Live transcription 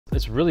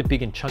it's really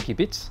big and chunky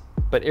bits,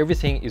 but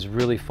everything is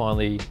really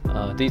finely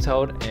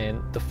detailed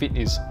and the fit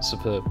is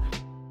superb.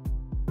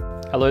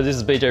 Hello, this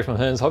is BJ from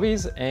Hearns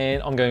Hobbies,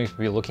 and I'm going to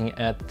be looking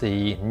at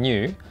the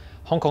new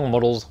Hong Kong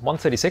Models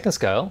 1/32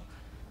 scale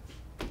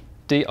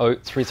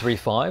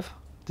DO335.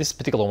 This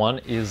particular one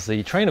is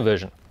the trainer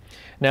version.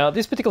 Now,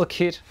 this particular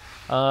kit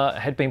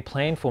had been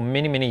planned for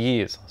many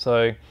years.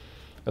 So it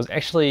was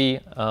actually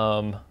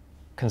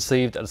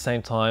conceived at the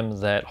same time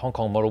that Hong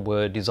Kong Model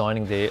were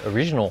designing their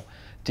original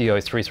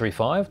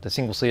DO335, the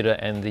single-seater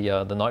and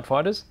the night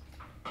fighters.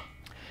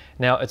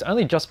 Now, it's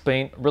only just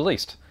been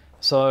released.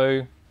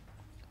 So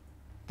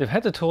they've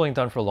had the tooling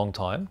done for a long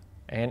time,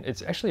 and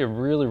it's actually a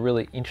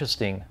really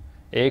interesting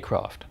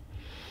aircraft.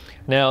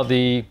 Now,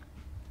 the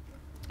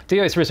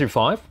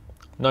DO335,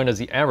 known as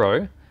the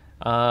Arrow,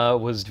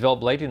 was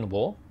developed late in the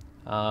war,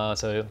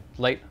 so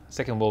late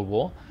Second World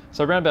War.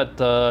 So around about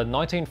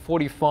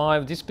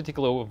 1945, this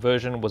particular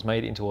version was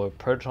made into a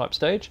prototype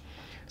stage.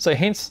 So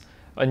hence,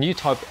 a new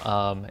type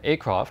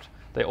aircraft,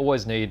 they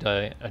always need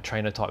a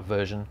trainer type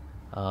version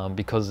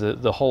because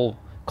the whole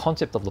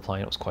concept of the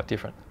plane was quite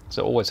different.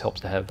 So it always helps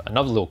to have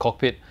another little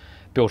cockpit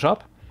built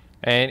up.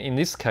 And in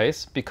this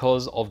case,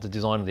 because of the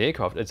design of the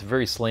aircraft, it's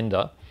very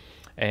slender,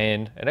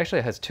 and it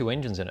actually has two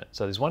engines in it.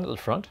 So there's one at the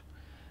front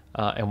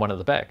and one at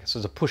the back. So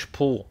it's a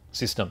push-pull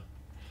system.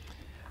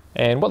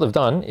 And what they've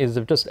done is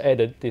they've just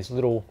added this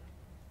little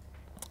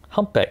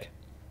humpback.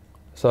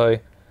 So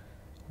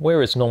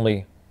where it's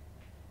normally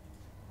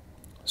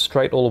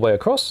straight all the way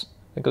across,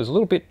 it goes a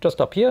little bit just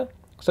up here.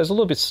 So it's a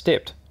little bit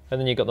stepped, and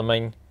then you've got the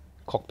main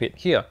cockpit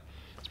here.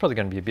 It's probably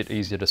going to be a bit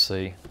easier to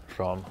see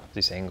from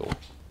this angle.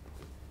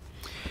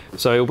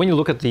 So when you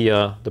look at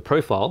the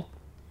profile,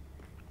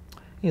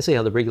 you can see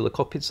how the regular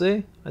cockpit's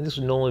there, and this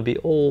would normally be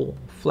all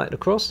flat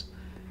across.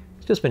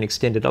 It's just been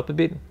extended up a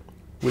bit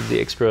with the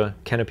extra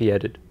canopy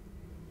added.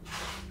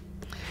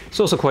 It's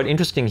also quite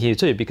interesting here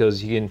too,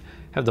 because you can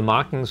have the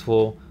markings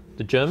for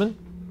the German,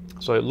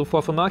 so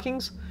Luftwaffe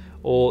markings,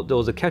 or there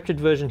was a captured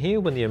version here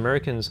when the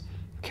Americans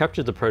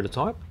captured the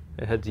prototype.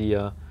 It had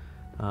the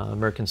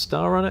American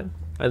star on it,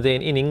 and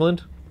then in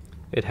England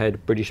it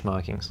had British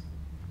markings.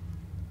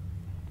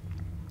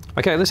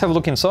 Okay, let's have a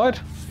look inside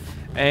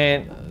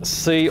and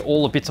see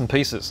all the bits and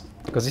pieces,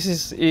 because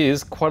this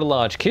is quite a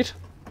large kit.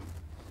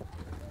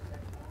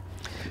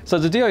 So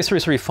the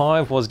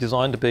DO335 was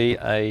designed to be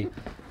a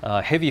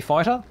heavy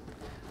fighter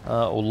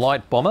or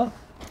light bomber,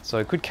 so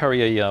it could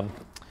carry a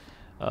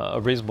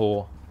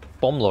reasonable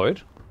bomb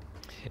load.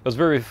 It was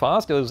very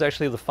fast. It was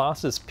actually the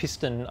fastest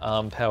piston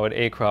powered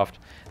aircraft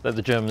that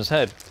the Germans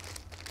had.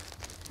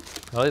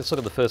 Right, let's look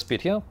at the first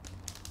bit here.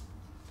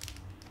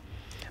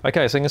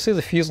 Okay, so you can see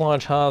the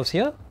fuselage halves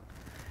here,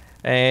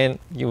 and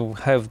you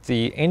have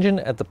the engine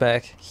at the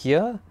back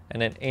here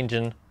and an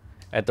engine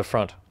at the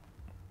front.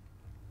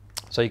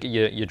 So you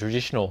get your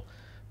traditional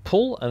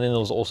pull, and then there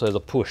was also the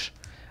push.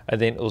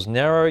 And then it was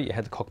narrow, you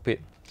had the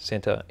cockpit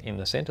center in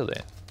the center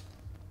there.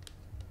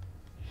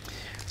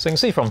 So you can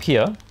see from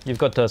here, you've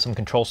got some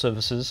control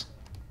surfaces.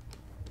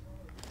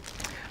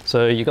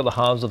 So you've got the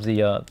halves of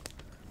the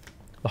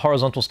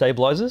horizontal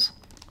stabilizers.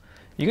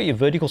 You got your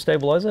vertical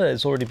stabilizer,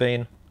 it's already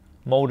been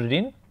molded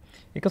in.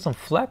 You've got some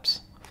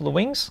flaps for the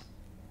wings.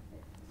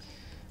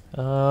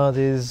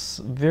 There's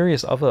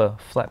various other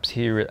flaps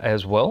here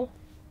as well.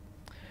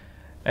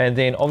 And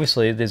then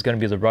obviously there's going to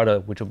be the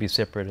rudder, which will be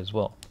separate as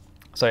well.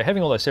 So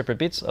having all those separate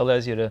bits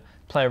allows you to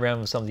play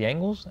around with some of the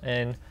angles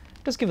and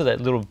just give it that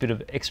little bit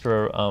of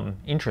extra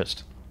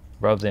interest,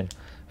 rather than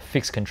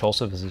fixed control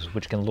surfaces,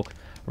 which can look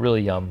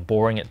really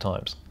boring at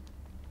times.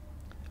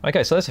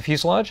 Okay, so that's a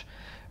fuselage.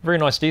 Very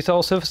nice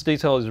detail. Surface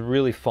detail is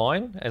really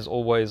fine, as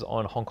always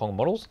on Hong Kong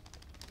models.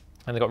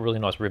 And they've got really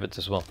nice rivets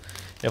as well.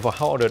 Now, if I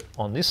hold it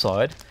on this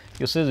side,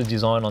 you'll see the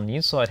design on the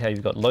inside, how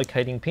you've got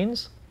locating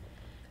pins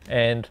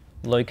and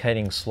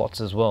locating slots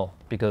as well,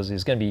 because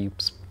there's going to be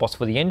spots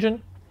for the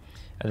engine,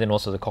 and then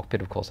also the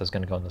cockpit, of course, that's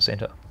going to go in the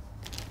center.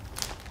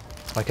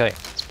 Okay,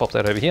 let's pop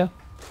that over here.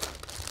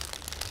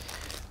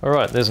 All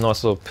right, there's a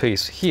nice little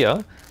piece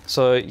here.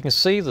 So you can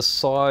see the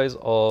size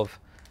of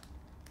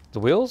the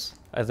wheels,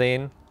 and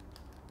then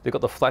they've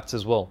got the flats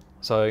as well.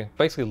 So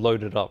basically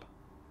loaded up.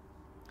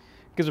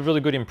 Gives a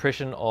really good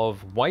impression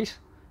of weight.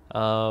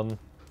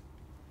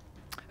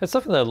 It's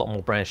something that a lot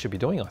more brands should be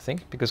doing, I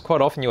think, because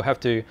quite often you'll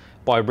have to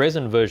buy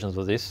resin versions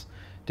of this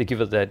to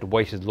give it that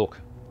weighted look,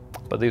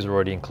 but these are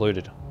already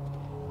included.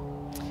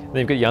 Then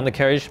you've got your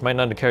undercarriage, main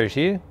undercarriage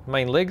here,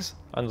 main legs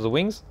under the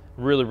wings,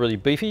 really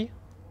beefy.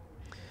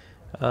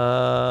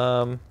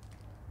 And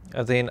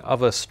then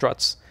other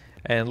struts,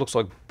 and it looks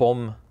like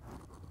bomb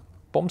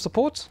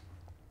supports.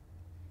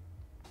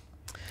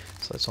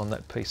 So it's on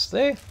that piece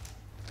there.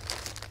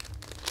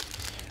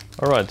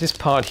 All right, this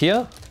part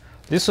here,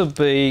 this would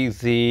be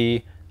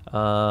the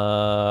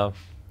I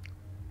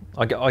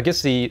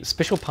guess the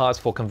special parts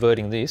for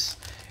converting this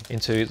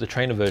into the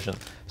trainer version.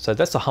 So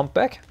that's the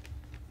humpback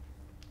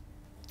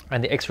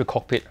and the extra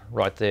cockpit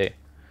right there.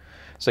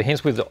 So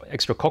hence with the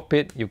extra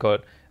cockpit, you've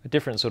got a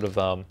different sort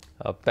of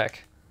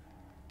back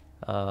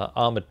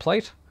armored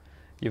plate.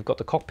 you've got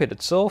the cockpit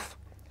itself,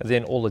 and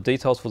then all the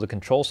details for the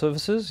control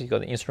surfaces. You've got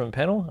the instrument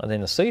panel, and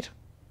then the seat.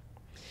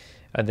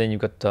 And then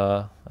you've got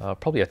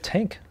probably a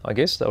tank, I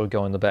guess, that would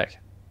go in the back.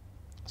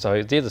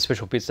 So they're the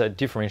special bits that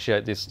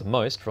differentiate this the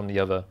most from the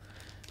other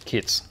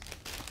kits.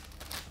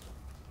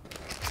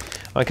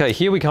 Okay,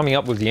 here we're coming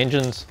up with the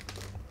engines.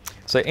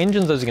 So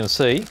engines, as you can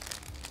see,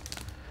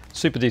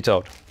 super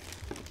detailed.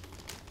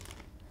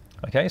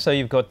 Okay, so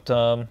you've got,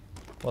 well,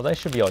 they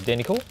should be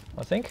identical,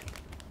 I think,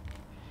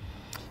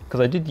 because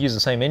I did use the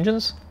same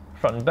engines,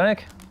 front and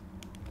back.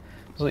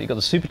 So you've got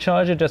the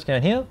supercharger just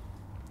down here.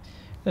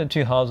 The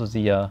two halves of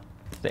the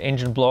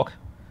engine block.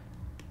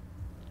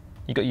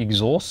 You've got your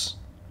exhausts.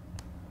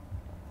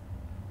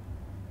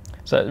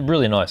 So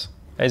really nice.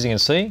 As you can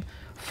see,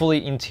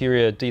 fully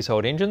interior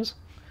detailed engines.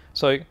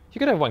 So you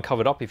could have one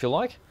covered up if you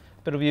like,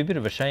 but it'll be a bit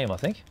of a shame, I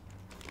think.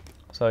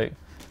 So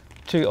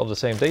two of the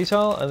same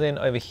detail, and then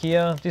over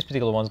here, this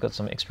particular one's got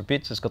some extra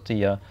bits. It's got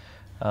the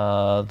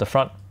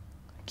front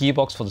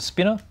gearbox for the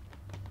spinner,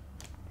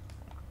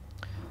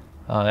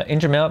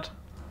 engine mount,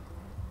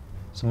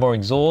 some more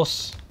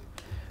exhausts.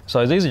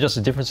 So these are just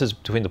the differences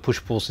between the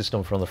push-pull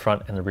system from the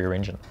front and the rear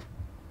engine.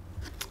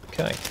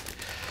 Okay,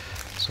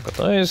 so I've got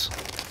those.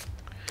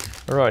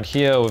 All right,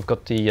 here we've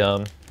got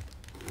the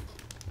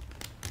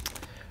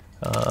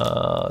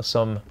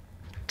some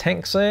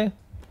tanks there,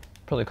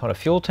 probably kind of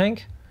fuel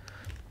tank.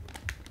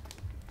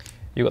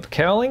 You've got the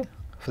cowling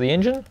for the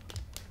engine,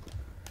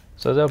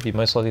 so that'll be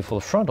most likely for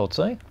the front, I'd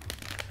say.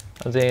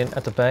 And then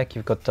at the back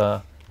you've got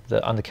the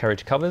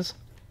undercarriage covers,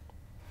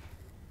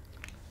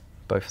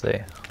 both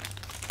there.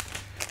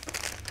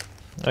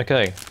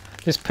 Okay,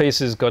 this piece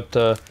has got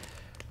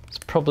it's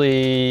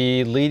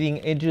probably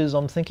leading edges,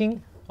 I'm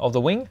thinking, of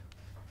the wing.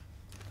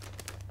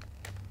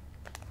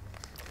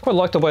 Quite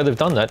like the way they've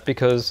done that,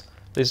 because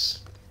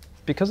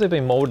they've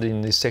been molded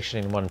in this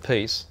section in one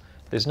piece.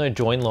 There's no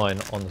join line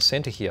on the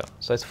center here,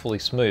 so it's fully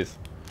smooth.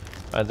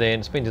 And then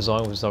it's been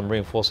designed with some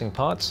reinforcing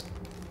parts.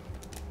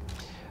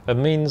 It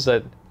means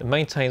that it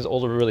maintains all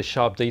the really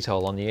sharp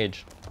detail on the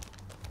edge.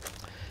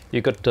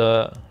 You've got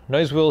the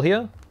nose wheel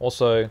here,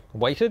 also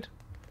weighted.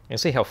 You can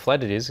see how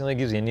flat it is, and that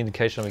gives you an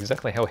indication of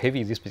exactly how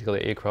heavy this particular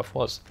aircraft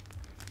was.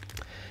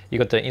 You've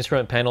got the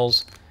instrument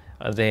panels,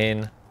 and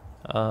then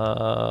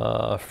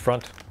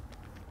front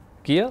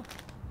gear.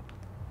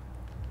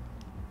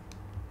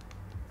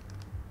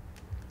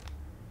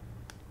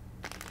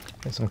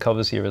 And some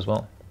covers here as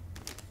well.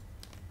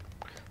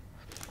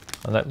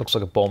 And that looks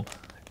like a bomb,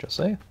 just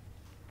there.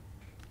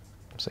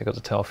 So you've got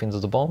the tail fins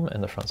of the bomb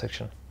and the front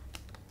section.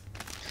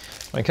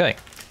 Okay,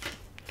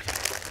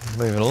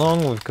 moving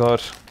along, we've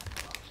got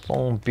a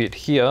long bit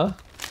here. All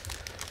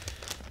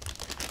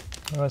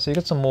right, so you've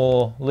got some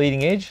more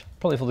leading edge,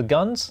 probably for the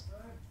guns.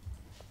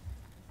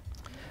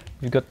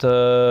 You've got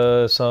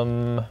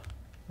some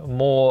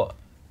more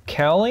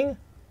cowling.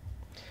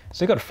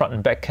 So you've got a front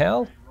and back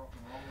cowl.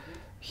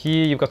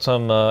 Here you've got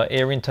some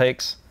air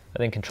intakes,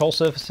 and then control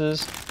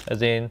surfaces, and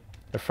then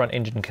the front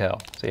engine cowl.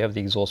 So you have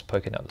the exhaust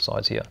poking out the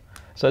sides here.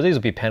 So these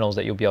will be panels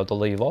that you'll be able to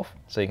leave off,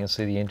 so you can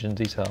see the engine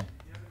detail.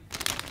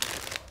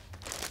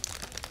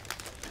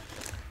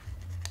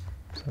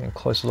 So a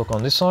closer look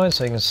on this side,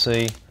 so you can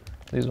see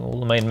these are all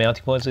the main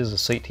mounting points. There's a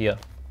seat here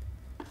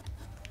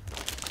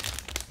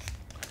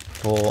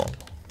for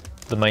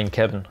the main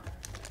cabin.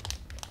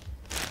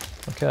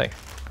 Okay.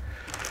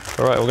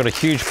 All right, we've got a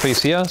huge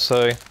piece here,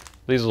 so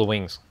these are the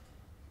wings.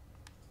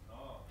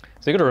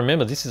 So you've got to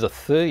remember, this is a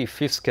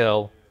 35th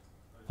scale,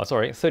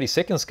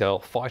 32nd scale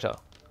fighter.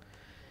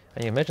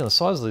 And you imagine the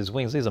size of these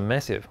wings, these are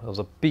massive. It was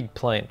a big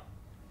plane,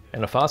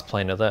 and a fast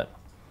plane at that.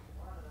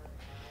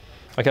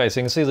 Okay, so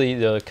you can see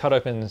the cut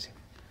opens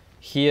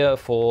here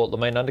for the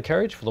main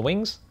undercarriage, for the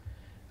wings.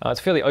 It's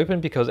fairly open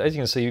because, as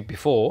you can see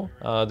before,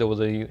 there were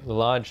the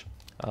large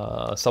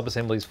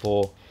sub-assemblies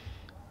for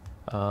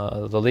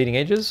the leading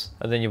edges,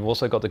 and then you've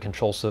also got the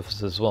control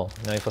surfaces as well.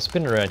 Now if I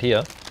spin it around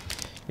here,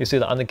 you see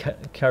the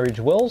undercarriage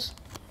wells.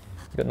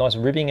 You've got nice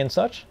ribbing and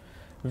such.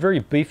 Very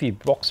beefy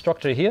box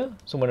structure here,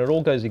 so when it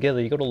all goes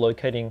together, you've got all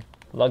locating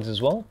lugs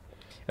as well.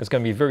 It's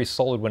going to be very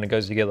solid when it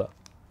goes together.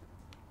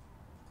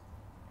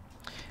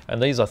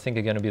 And these, I think,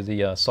 are going to be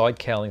the side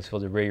cowlings for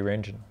the rear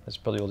engine. There's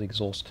probably all the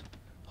exhaust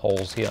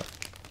holes here,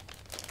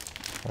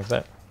 like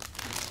that.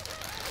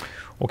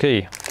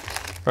 Okay, all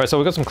right, so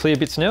we've got some clear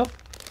bits now.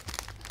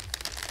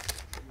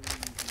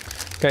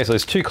 Okay, so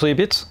there's two clear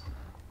bits.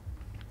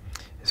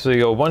 So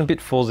you got one bit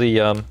for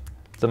the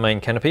main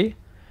canopy,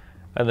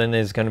 and then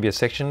there's going to be a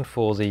section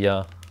for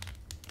the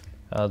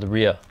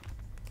rear,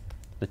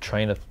 the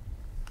trainer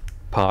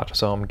part.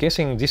 So I'm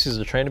guessing this is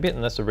the trainer bit,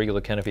 and that's the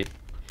regular canopy.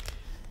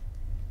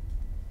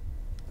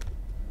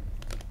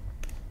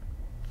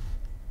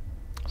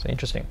 So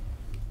interesting.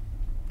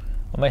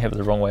 I may have it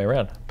the wrong way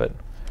around, but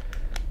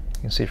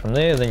you can see it from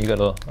there. Then you've got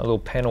a little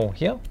panel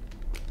here.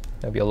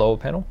 That'll be a lower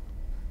panel.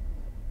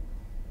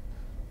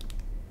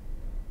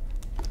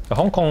 The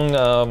Hong Kong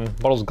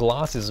model's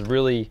glass is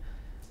really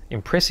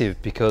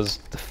impressive because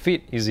the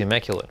fit is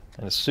immaculate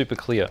and it's super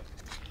clear.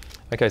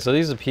 Okay, so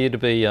these appear to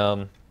be,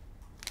 I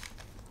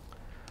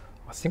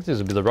I think these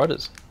would be the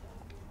rudders.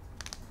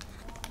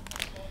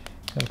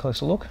 Have a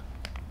closer look.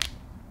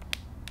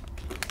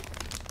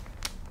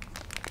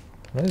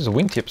 No, these are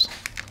wingtips.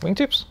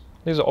 Wingtips?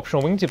 These are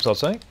optional wingtips, I'd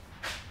say.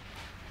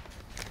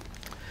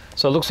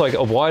 So it looks like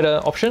a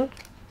wider option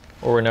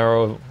or a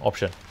narrow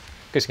option.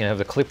 I guess you can have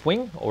the clip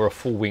wing or a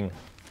full wing.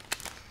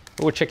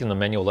 We'll check in the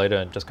manual later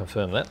and just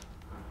confirm that.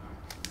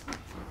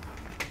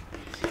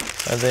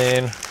 And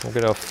then we'll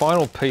get our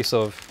final piece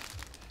of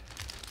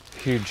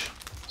huge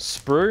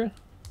sprue.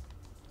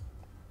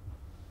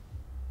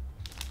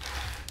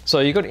 So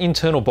you've got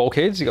internal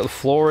bulkheads, you've got the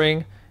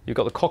flooring, you've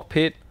got the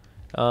cockpit,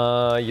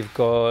 you've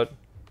got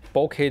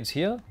bulkheads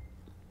here.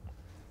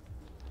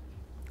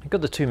 You've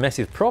got the two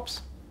massive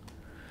props,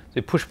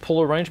 the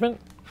push-pull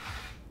arrangement.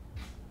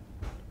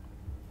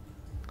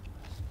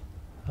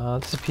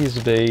 This appears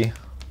to be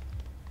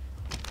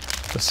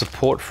the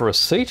support for a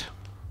seat.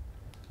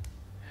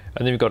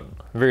 And then we've got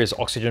various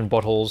oxygen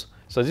bottles.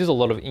 So there's a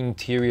lot of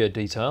interior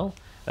detail.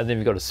 And then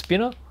we've got a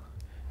spinner,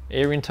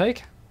 air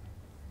intake.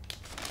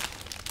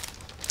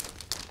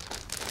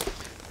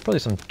 Probably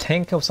some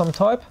tank of some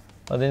type.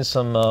 And then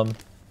some,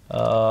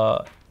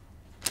 I'd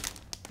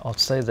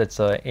say that's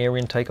an air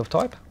intake of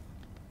type.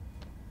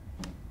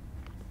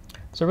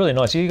 So really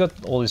nice. You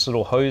got all this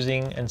little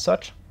hosing and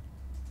such.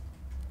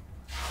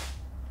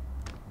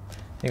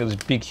 You got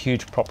this big,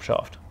 huge prop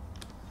shaft.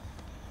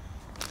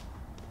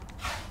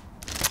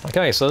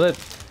 Okay, so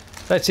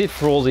that's it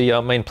for all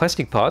the main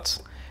plastic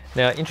parts.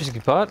 Now,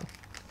 interesting part,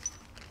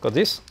 got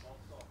this.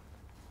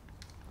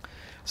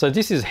 So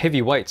this is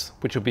heavy weights,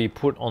 which will be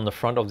put on the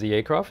front of the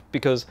aircraft,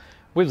 because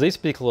with these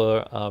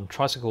particular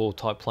tricycle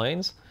type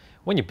planes,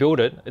 when you build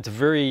it, it's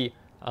very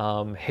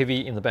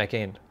heavy in the back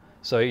end.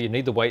 So you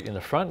need the weight in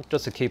the front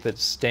just to keep it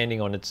standing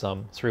on its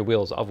three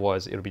wheels.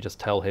 Otherwise, it'll be just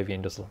tail heavy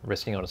and just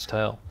resting on its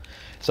tail.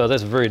 So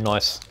that's very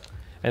nice.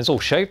 And it's all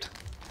shaped,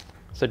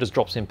 so it just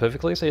drops in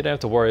perfectly. So you don't have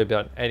to worry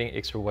about adding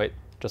extra weight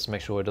just to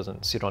make sure it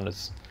doesn't sit on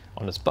its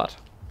butt.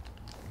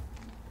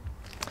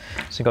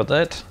 So you got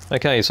that.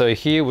 Okay, so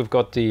here we've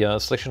got the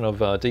selection of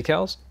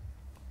decals.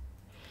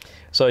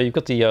 So you've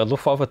got the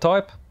Luftwaffe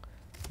type.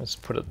 Let's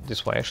put it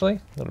this way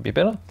actually, that'll be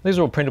better. These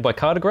are all printed by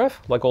Cartograph,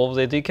 like all of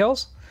their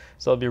decals.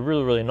 So it'll be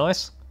really, really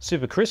nice,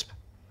 super crisp.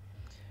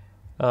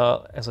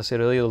 As I said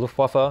earlier, the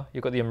Luftwaffe,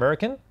 you've got the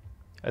American,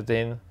 and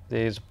then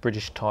there's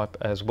British type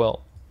as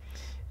well.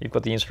 You've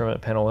got the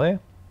instrument panel there,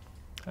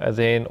 and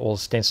then all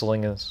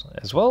stenciling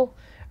as well,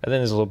 and then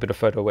there's a little bit of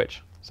photo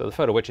etch. So the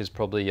photo etch is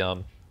probably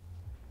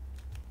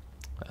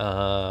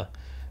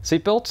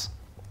seat belts,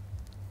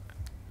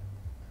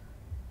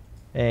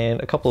 and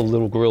a couple of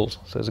little grills.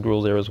 So there's a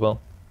grill there as well.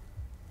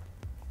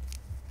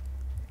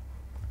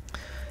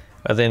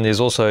 And then there's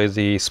also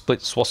the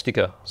split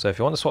swastika. So if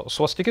you want the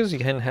swastikas, you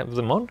can have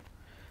them on,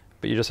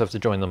 but you just have to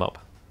join them up.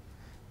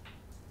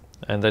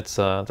 And that's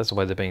the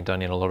way they're being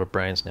done in a lot of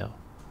brands now.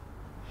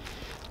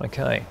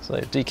 Okay, so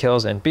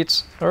decals and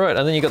bits. All right,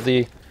 and then you got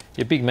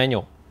your big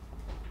manual.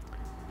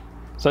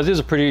 So this is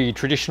a pretty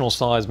traditional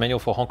size manual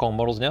for Hong Kong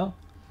models now.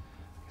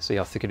 See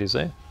how thick it is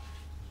there.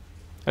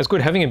 It's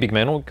good having a big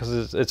manual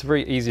because it's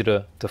very easy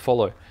to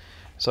follow.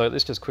 So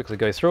let's just quickly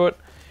go through it.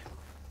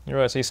 All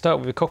right, so you start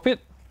with the cockpit.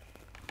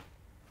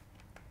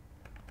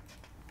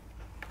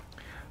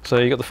 So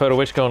you got the photo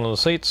etch going on the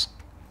seats.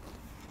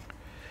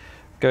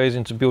 Goes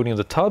into building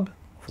the tub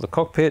for the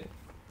cockpit,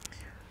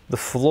 the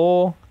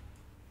floor,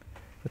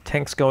 the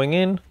tanks going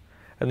in,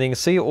 and then you can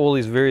see all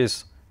these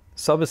various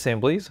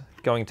sub-assemblies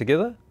going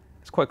together.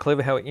 It's quite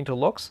clever how it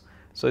interlocks.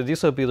 So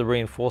this will be the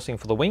reinforcing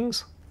for the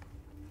wings.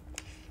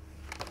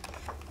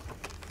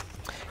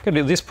 Going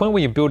to this point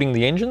where you're building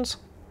the engines,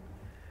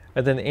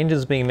 and then the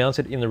engines being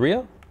mounted in the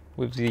rear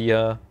with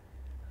the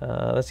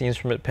that's the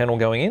instrument panel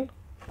going in.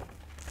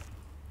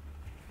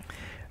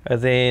 And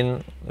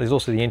then there's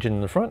also the engine in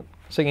the front.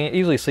 So you can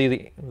easily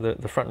see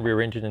the front and rear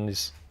engine in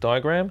this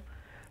diagram.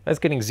 That's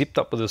getting zipped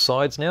up with the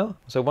sides now.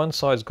 So one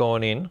side's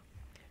gone in,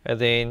 and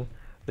then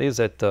there's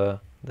that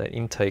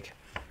intake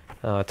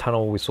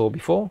tunnel we saw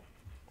before.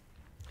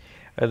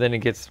 And then it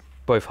gets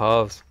both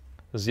halves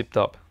zipped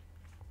up.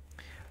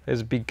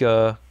 There's a big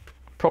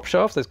prop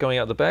shaft that's going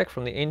out the back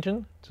from the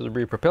engine to the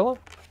rear propeller.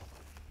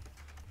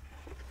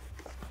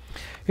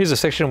 Here's a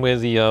section where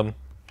the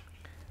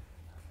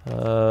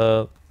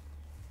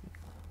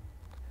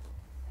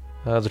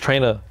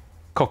trainer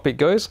cockpit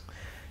goes.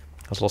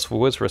 I was lost for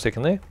words for a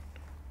second there.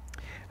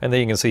 And then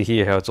you can see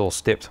here how it's all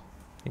stepped.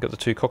 You've got the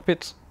two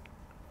cockpits.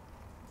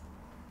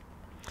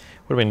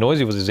 Would have been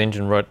noisy with this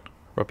engine right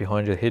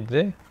behind your head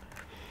there.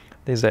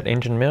 There's that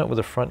engine mount with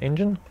the front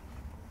engine.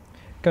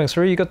 Going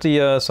through, you've got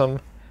the some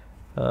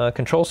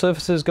control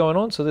surfaces going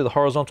on. So they're the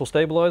horizontal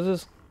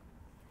stabilizers.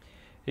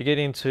 You get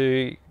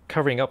into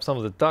covering up some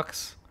of the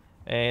ducts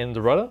and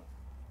the rudder.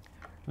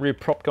 Rear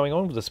prop going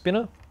on with the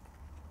spinner.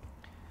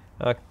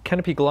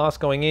 Canopy glass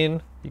going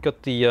in. You've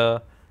got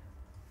the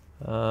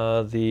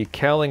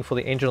cowling for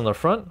the engine on the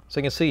front. So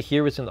you can see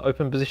here it's in the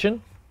open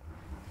position.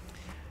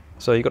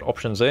 So you've got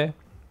options there.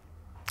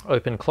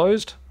 Open,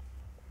 closed.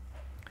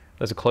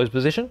 There's a closed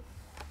position.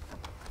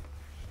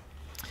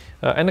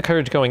 and the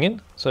carriage going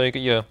in. So you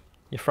got your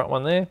front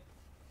one there.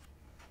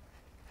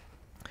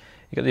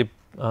 You got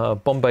the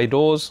Bombay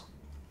doors.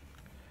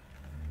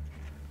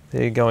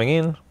 They're going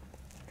in.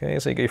 Okay,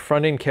 so you got your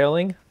front end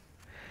cowling,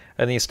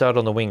 and then you start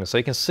on the wings. So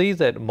you can see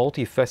that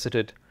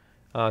multifaceted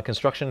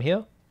construction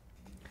here.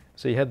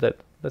 So you have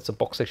that's a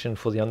box section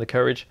for the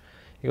undercarriage.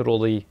 You got all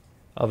the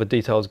other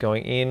details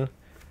going in.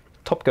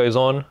 Top goes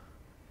on,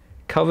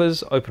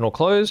 covers open or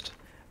closed,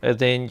 and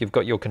then you've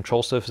got your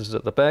control surfaces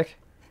at the back.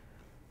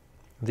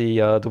 The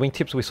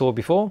wingtips we saw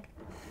before,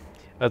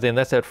 and then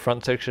that's that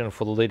front section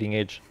for the leading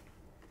edge.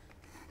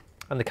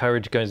 And the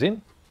carriage goes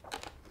in.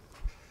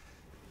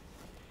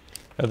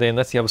 And then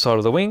that's the other side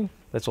of the wing.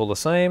 That's all the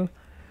same.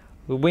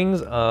 The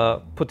wings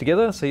are put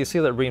together, so you see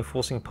that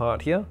reinforcing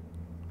part here.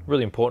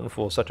 Really important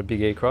for such a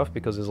big aircraft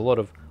because there's a lot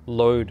of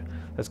load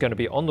that's going to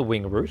be on the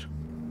wing root.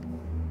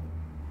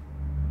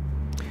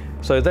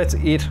 So that's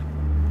it,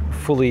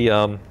 fully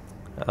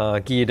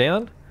gear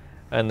down,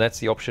 and that's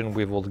the option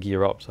with all the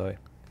gear up. So a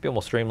bit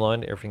more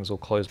streamlined, everything's all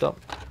closed up.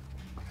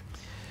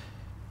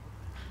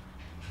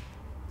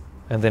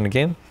 And then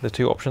again, the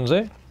two options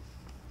there.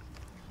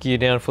 Gear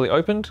down fully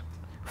opened,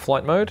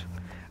 flight mode,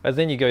 and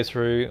then you go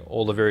through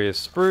all the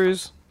various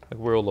sprues,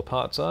 like where all the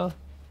parts are.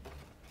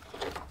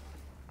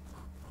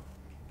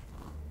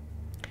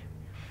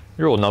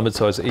 They're all numbered,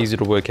 so it's easy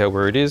to work out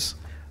where it is.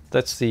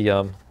 That's the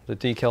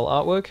decal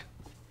artwork.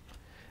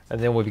 And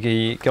then we'll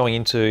be going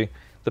into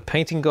the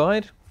painting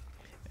guide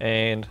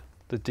and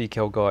the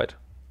decal guide.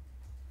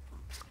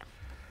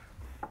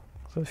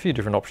 So a few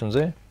different options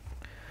there.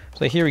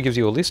 So here he gives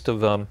you a list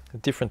of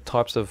different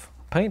types of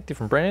paint,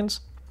 different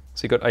brands.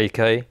 So you've got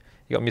AK,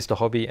 you got Mr.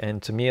 Hobby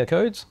and Tamiya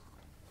codes.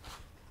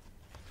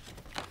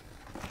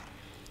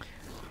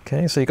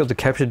 Okay, so you've got the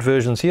captured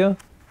versions here.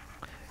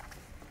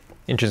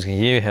 Interesting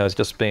here how it's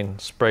just been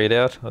sprayed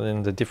out and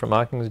then the different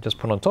markings are just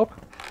put on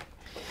top.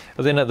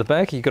 And then at the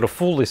back you've got a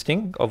full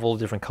listing of all the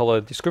different color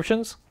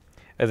descriptions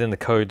and then the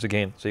codes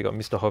again. So you've got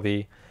Mr.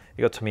 Hobby,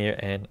 you've got Tamiya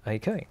and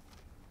AK.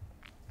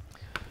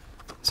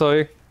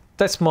 So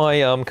that's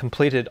my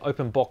completed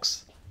open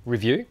box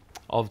review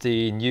of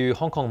the new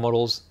Hong Kong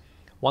Models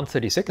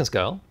 1/32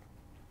 scale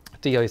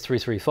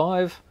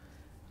DO335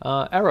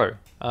 Arrow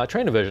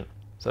trainer version.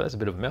 So that's a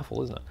bit of a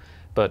mouthful, isn't it?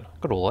 But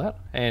got all that,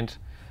 and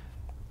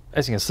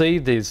as you can see,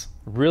 there's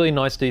really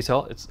nice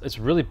detail. It's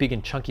really big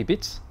and chunky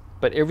bits,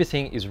 but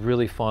everything is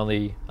really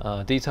finely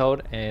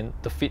detailed, and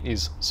the fit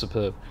is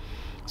superb.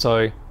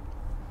 So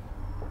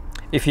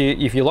if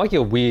you like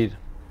your weird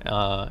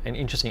and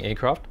interesting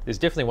aircraft, there's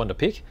definitely one to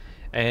pick,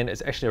 and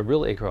it's actually a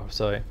real aircraft.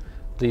 So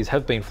these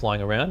have been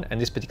flying around, and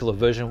this particular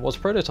version was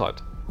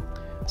prototyped.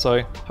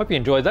 So hope you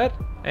enjoyed that,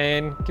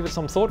 and give it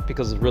some thought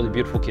because it's a really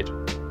beautiful kit.